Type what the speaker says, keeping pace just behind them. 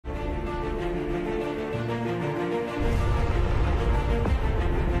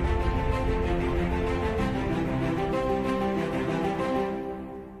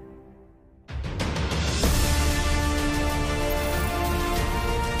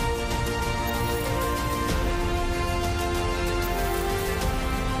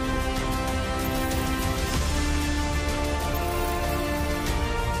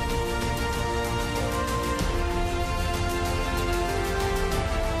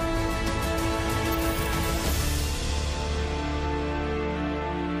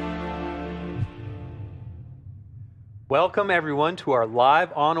Welcome everyone to our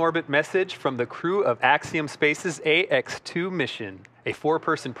live on-orbit message from the crew of Axiom Space's Ax-2 mission, a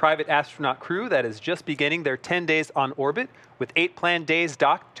 4-person private astronaut crew that is just beginning their 10 days on orbit with 8 planned days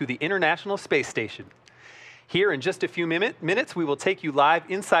docked to the International Space Station. Here in just a few minutes, we will take you live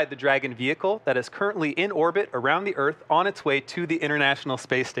inside the Dragon vehicle that is currently in orbit around the Earth on its way to the International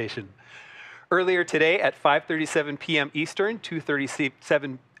Space Station. Earlier today at 5:37 p.m. Eastern,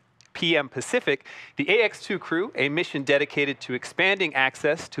 2:37 p.m. Pacific, the Ax-2 crew, a mission dedicated to expanding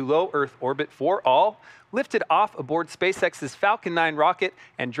access to low Earth orbit for all, lifted off aboard SpaceX's Falcon 9 rocket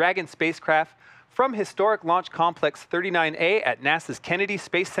and Dragon spacecraft from historic Launch Complex 39A at NASA's Kennedy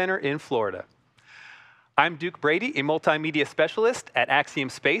Space Center in Florida. I'm Duke Brady, a multimedia specialist at Axiom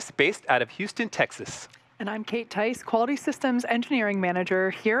Space based out of Houston, Texas. And I'm Kate Tice, Quality Systems Engineering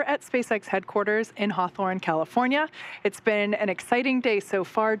Manager here at SpaceX headquarters in Hawthorne, California. It's been an exciting day so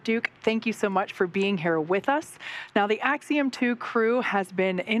far. Duke, thank you so much for being here with us. Now, the Axiom 2 crew has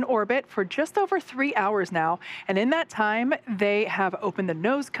been in orbit for just over 3 hours now. And in that time, they have opened the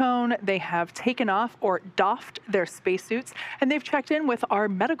nose cone, they have taken off or doffed their spacesuits, and they've checked in with our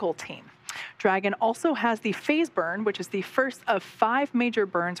medical team. Dragon also has the phase burn, which is the first of 5 major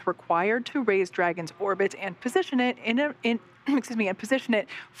burns required to raise Dragon's orbit and position it position it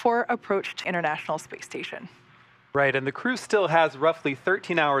for approach to International Space Station. Right, and the crew still has roughly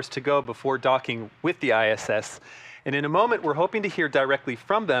 13 hours to go before docking with the ISS. And in a moment, we're hoping to hear directly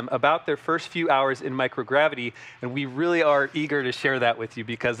from them about their first few hours in microgravity, and we really are eager to share that with you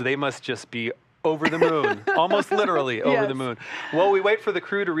because they must just be over the moon, almost literally over the moon. While we wait for the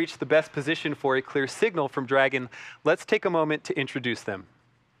crew to reach the best position for a clear signal from Dragon, let's take a moment to introduce them.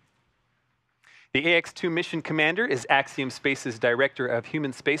 The Ax-2 mission commander is Axiom Space's Director of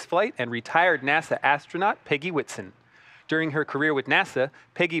Human Spaceflight and retired NASA astronaut Peggy Whitson. During her career with NASA,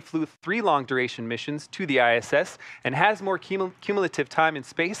 Peggy flew 3 long-duration missions to the ISS and has more cumulative time in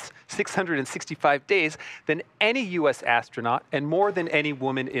space, 665 days, than any U.S. astronaut and more than any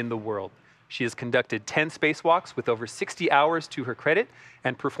woman in the world. She has conducted 10 spacewalks with over 60 hours to her credit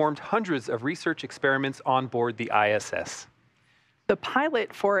and performed hundreds of research experiments on board the ISS. The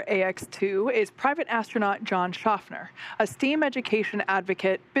pilot for Ax-2 is private astronaut John Schaffner, a STEAM education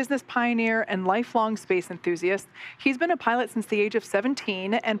advocate, business pioneer, and lifelong space enthusiast. He's been a pilot since the age of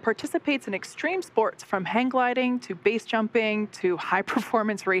 17 and participates in extreme sports from hang gliding to base jumping to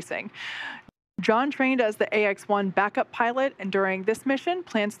high-performance racing. John trained as the AX-1 backup pilot, and during this mission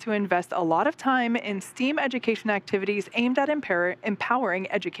plans to invest a lot of time in STEAM education activities aimed at empowering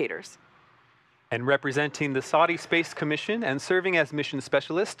educators. And representing the Saudi Space Commission and serving as mission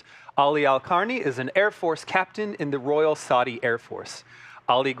specialist, Ali Al-Karni is an Air Force captain in the Royal Saudi Air Force.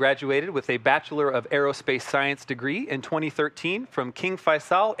 Ali graduated with a Bachelor of Aerospace Science degree in 2013 from King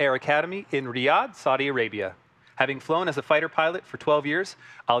Faisal Air Academy in Riyadh, Saudi Arabia. Having flown as a fighter pilot for 12 years,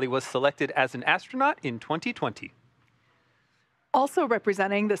 Ali was selected as an astronaut in 2020. Also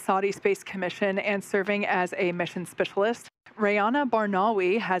representing the Saudi Space Commission and serving as a mission specialist, Rayana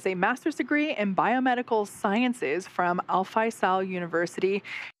Barnawi has a master's degree in biomedical sciences from Al Faisal University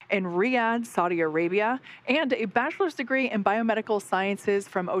in Riyadh, Saudi Arabia, and a bachelor's degree in biomedical sciences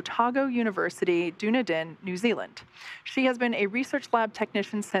from Otago University, Dunedin, New Zealand. She has been a research lab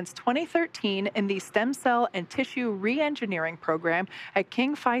technician since 2013 in the Stem Cell and Tissue Reengineering program at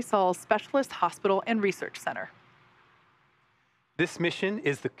King Faisal Specialist Hospital and Research Center. This mission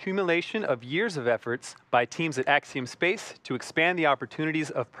is the accumulation of years of efforts by teams at Axiom Space to expand the opportunities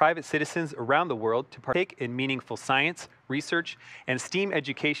of private citizens around the world to partake in meaningful science, research, and STEAM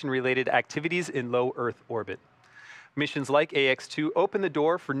education-related activities in low Earth orbit. Missions like Ax-2 open the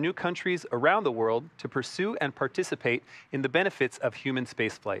door for new countries around the world to pursue and participate in the benefits of human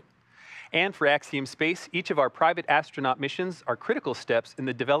spaceflight. And for Axiom Space, each of our private astronaut missions are critical steps in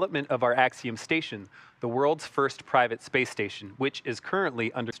the development of our Axiom Station, the world's first private space station, which is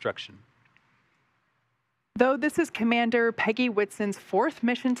currently under construction. Though this is Commander Peggy Whitson's 4th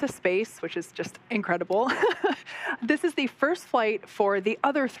mission to space, which is just incredible, this is the first flight for the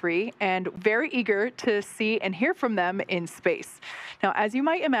other 3, and very eager to see and hear from them in space. Now, as you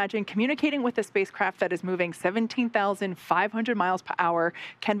might imagine, communicating with a spacecraft that is moving 17,500 miles per hour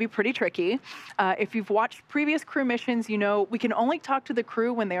can be pretty tricky. If you've watched previous crew missions, you know we can only talk to the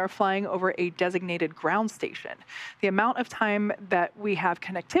crew when they are flying over a designated ground station. The amount of time that we have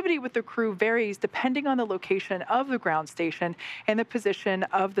connectivity with the crew varies depending on the location of the ground station and the position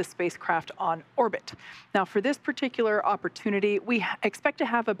of the spacecraft on orbit. Now, for this particular particular opportunity, we expect to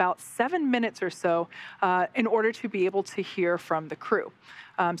have about 7 minutes or so in order to be able to hear from the crew.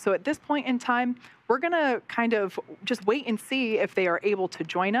 So at this point in time, we're going to kind of just wait and see if they are able to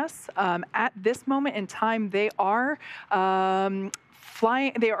join us. At this moment in time, they are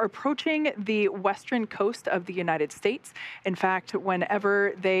they are approaching the western coast of the United States. In fact,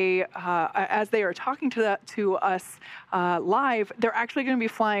 whenever they, as they are talking to us live, they're actually going to be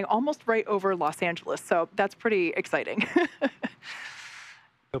flying almost right over Los Angeles. So that's pretty exciting.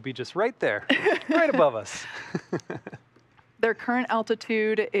 They'll be just right there, right above us. Their current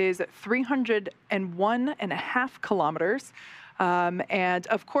altitude is 301.5 kilometers. And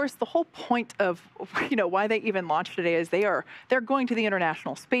of course, the whole point of why they even launched today is they're going to the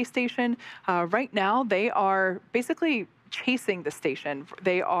International Space Station. Right now, they are basically chasing the station.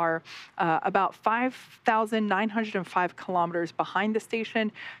 They are about 5,905 kilometers behind the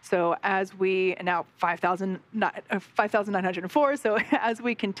station. So as we now 5,904. So as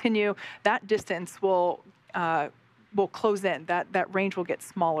we continue, that distance will close in. That range will get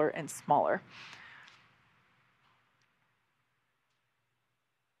smaller and smaller.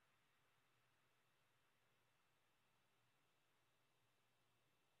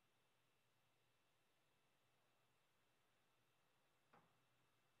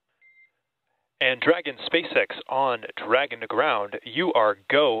 And Dragon SpaceX on Dragon to Ground, you are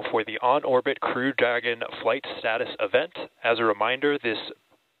go for the on-orbit Crew Dragon flight status event. As a reminder, this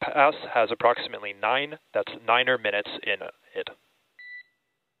pass has approximately 9 minutes in it.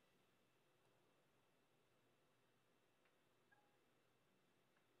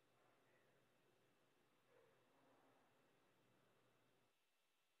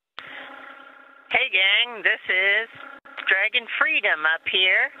 Hey gang, this is Dragon Freedom up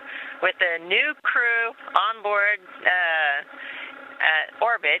here with a new crew on board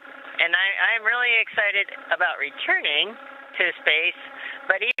orbit, and I'm really excited about returning to space,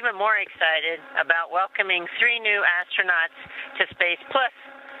 but even more excited about welcoming 3 new astronauts to space, plus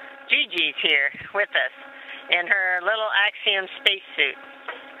Gigi's here with us in her little Axiom spacesuit.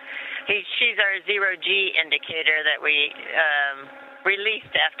 She's our zero-G indicator that we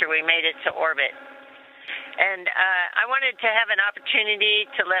released after we made it to orbit. And I wanted to have an opportunity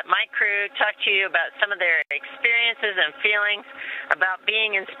to let my crew talk to you about some of their experiences and feelings about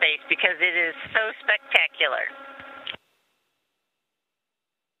being in space, because it is so spectacular.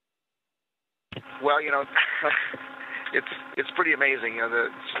 Well, it's pretty amazing.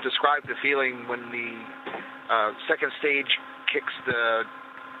 To describe the feeling when the second stage kicks the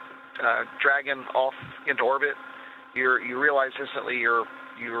Dragon off into orbit, you realize instantly you're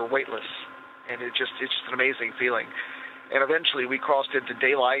weightless, and it's just an amazing feeling. And eventually we crossed into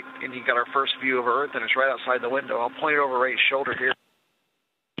daylight, and you got our first view of Earth, and it's right outside the window. I'll point it over Ray's shoulder here.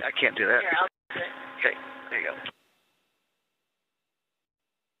 I can't do that. Here, I'll do it. Okay, there you go.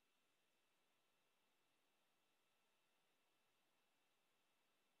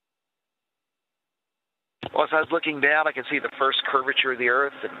 Well, as I was looking down, I could see the first curvature of the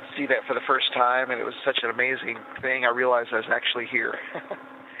Earth and see that for the first time, and it was such an amazing thing. I realized I was actually here.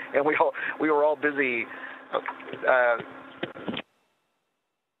 And we were all busy.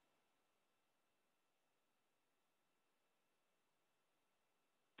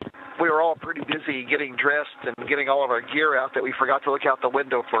 We were all pretty busy getting dressed and getting all of our gear out that we forgot to look out the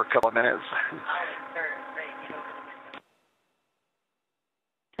window for a couple of minutes.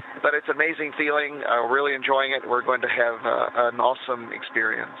 But it's an amazing feeling. Really enjoying it. We're going to have an awesome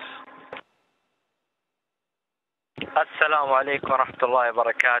experience. السلام عليكم ورحمة الله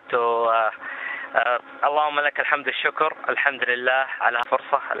وبركاته. اللهم لك الحمد والشكر. الحمد لله على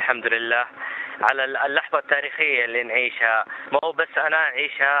الفرصة، الحمد لله على اللحظة التاريخية اللي نعيشها. مو بس أنا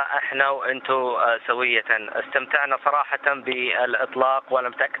أعيشها، إحنا وأنتوا سوية. استمتعنا صراحة بالإطلاق، وأنا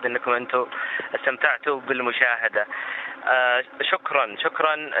متأكد أنكم أنتوا استمتعتوا بالمشاهدة. شكرا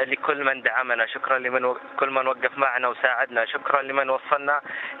لكل من دعمنا، شكرا كل من وقف معنا وساعدنا، شكرا لمن وصلنا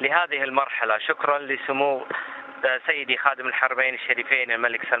لهذه المرحلة، شكرا لسمو سيدي خادم الحرمين الشريفين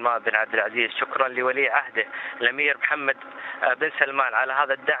الملك سلمان بن عبد العزيز، شكرا لولي عهده الأمير محمد بن سلمان على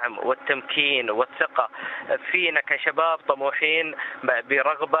هذا الدعم والتمكين والثقة فينا كشباب طموحين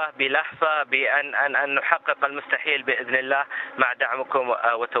برغبة بلهفة بأن نحقق المستحيل بإذن الله مع دعمكم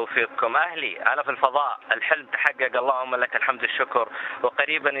وتوفيقكم. أهلي أنا في الفضاء، الحلم تحقق، اللهم لك الحمد والشكر.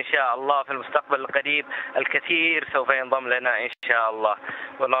 وقريبا إن شاء الله في المستقبل القريب الكثير سوف ينضم لنا إن شاء الله،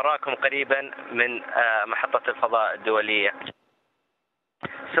 ونراكم قريبا من محطة الفضاء الدولية.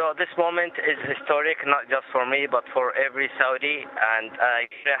 So this moment is historic, not just for me, but for every Saudi, and I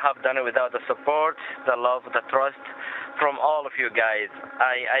couldn't have done it without the support, the love, the trust from all of you guys.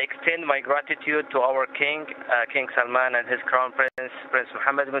 I extend my gratitude to our King, King Salman and his Crown Prince, Prince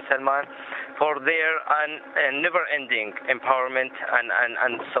Mohammed bin Salman, for their never-ending empowerment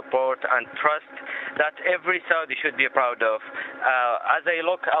and support and trust that every Saudi should be proud of. As I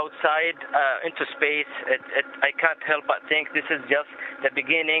look outside into space, I can't help but think this is just the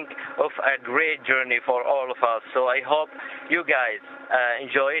beginning of a great journey for all of us. So I hope you guys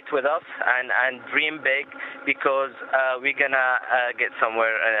enjoy it with us and dream big, because we're gonna get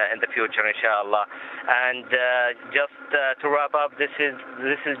somewhere in the future, inshallah. And just to wrap up, this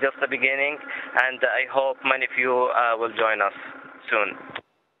is just the beginning, and I hope many of you will join us soon.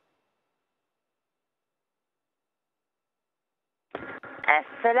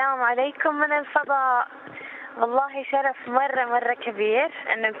 السلام عليكم من الفضاء. والله شرف مرة كبير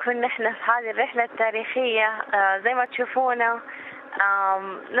أن نكون نحن في هذه الرحلة التاريخية. زي ما تشوفونا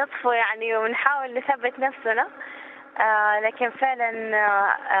نطفو يعني ونحاول نثبت نفسنا، لكن فعلا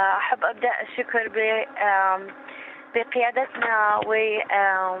أحب أبدأ الشكر بقيادتنا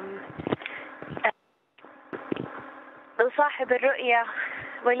وصاحب الرؤية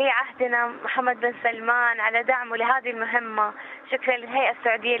ولي عهدنا محمد بن سلمان على دعمه لهذه المهمة. شكرا للهيئة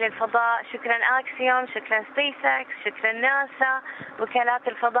السعودية للفضاء، شكرا أكسيوم، شكرا سبيس اكس، شكرا ناسا، وكالات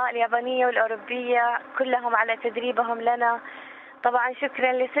الفضاء اليابانية والأوروبية كلهم على تدريبهم لنا. طبعا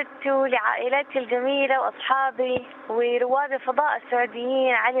شكرا لستي ولعائلتي الجميلة وأصحابي ورواد الفضاء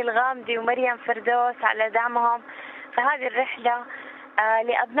السعوديين علي الغامدي ومريم فردوس على دعمهم في هذه الرحلة.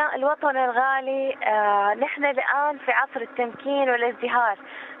 لأبناء الوطن الغالي، نحن الآن في عصر التمكين والازدهار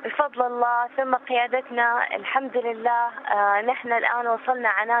بفضل الله ثم قيادتنا، الحمد لله. نحن الآن وصلنا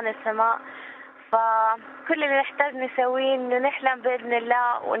عنان السماء، فكل اللي نحتاج نسويه إنه نحلم بإذن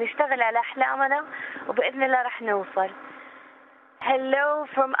الله ونشتغل على أحلامنا، وبإذن الله رح نوصل. Hello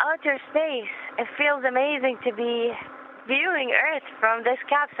from outer space. It feels amazing to be viewing Earth from this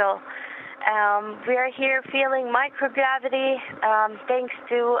capsule. We are here feeling microgravity thanks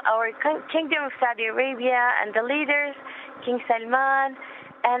to our Kingdom of Saudi Arabia and the leaders, King Salman,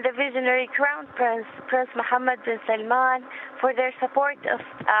 and the visionary Crown Prince, Prince Mohammed bin Salman, for their support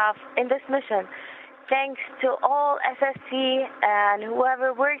in this mission. Thanks to all SSC and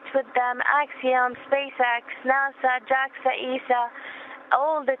whoever worked with them, Axiom, Space Ax, NASA, JAXA, ESA,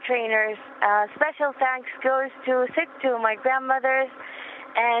 all the trainers. Special thanks goes to Sittu, my grandmothers,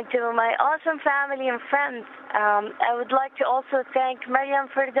 and to my awesome family and friends. I would like to also thank Maryam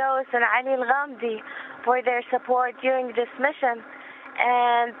Firdaus and Ali Al-Ghamdi for their support during this mission.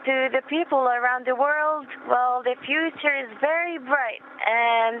 And to the people around the world, well, the future is very bright,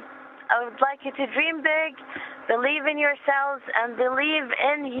 and I would like you to dream big, believe in yourselves, and believe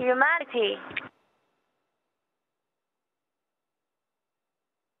in humanity.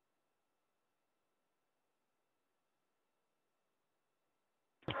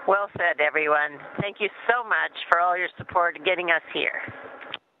 Well said, everyone. Thank you so much for all your support getting us here.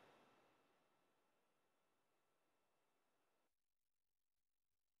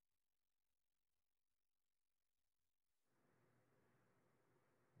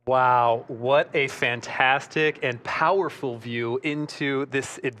 Wow, what a fantastic and powerful view into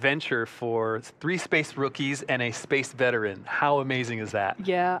this adventure for 3 space rookies and a space veteran. How amazing is that?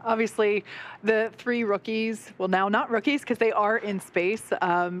 Yeah, obviously the 3 rookies, well, now not rookies because they are in space.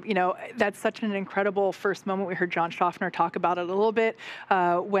 You know, that's such an incredible first moment. We heard John Schaffner talk about it a little bit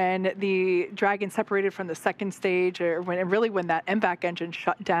when the Dragon separated from the second stage, or when that MVAC engine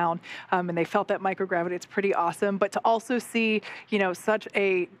shut down, and they felt that microgravity. It's pretty awesome. But to also see, you know, such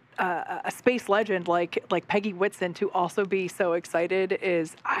a space legend like Peggy Whitson to also be so excited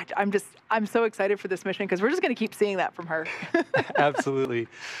is, I'm so excited for this mission because we're just going to keep seeing that from her. Absolutely.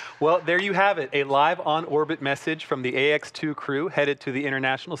 Well, there you have it, a live on-orbit message from the AX-2 crew headed to the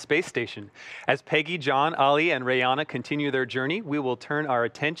International Space Station. As Peggy, John, Ali, and Rayana continue their journey, we will turn our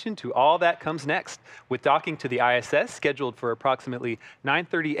attention to all that comes next, with docking to the ISS scheduled for approximately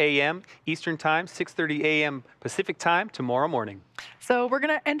 9:30 a.m. Eastern Time, 6:30 a.m. Pacific Time tomorrow morning. So we're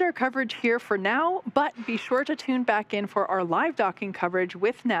going to end our coverage here for now, but be sure to tune back in for our live docking coverage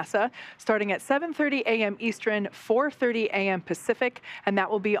with NASA starting at 7:30 a.m. Eastern, 4:30 a.m. Pacific, and that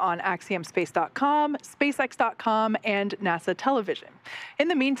will be on axiomspace.com, spacex.com, and NASA television. In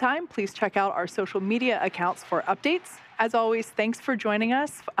the meantime, please check out our social media accounts for updates. As always, thanks for joining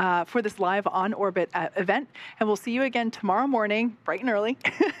us for this live on-orbit event, and we'll see you again tomorrow morning, bright and early,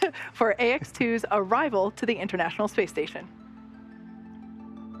 for AX2's arrival to the International Space Station.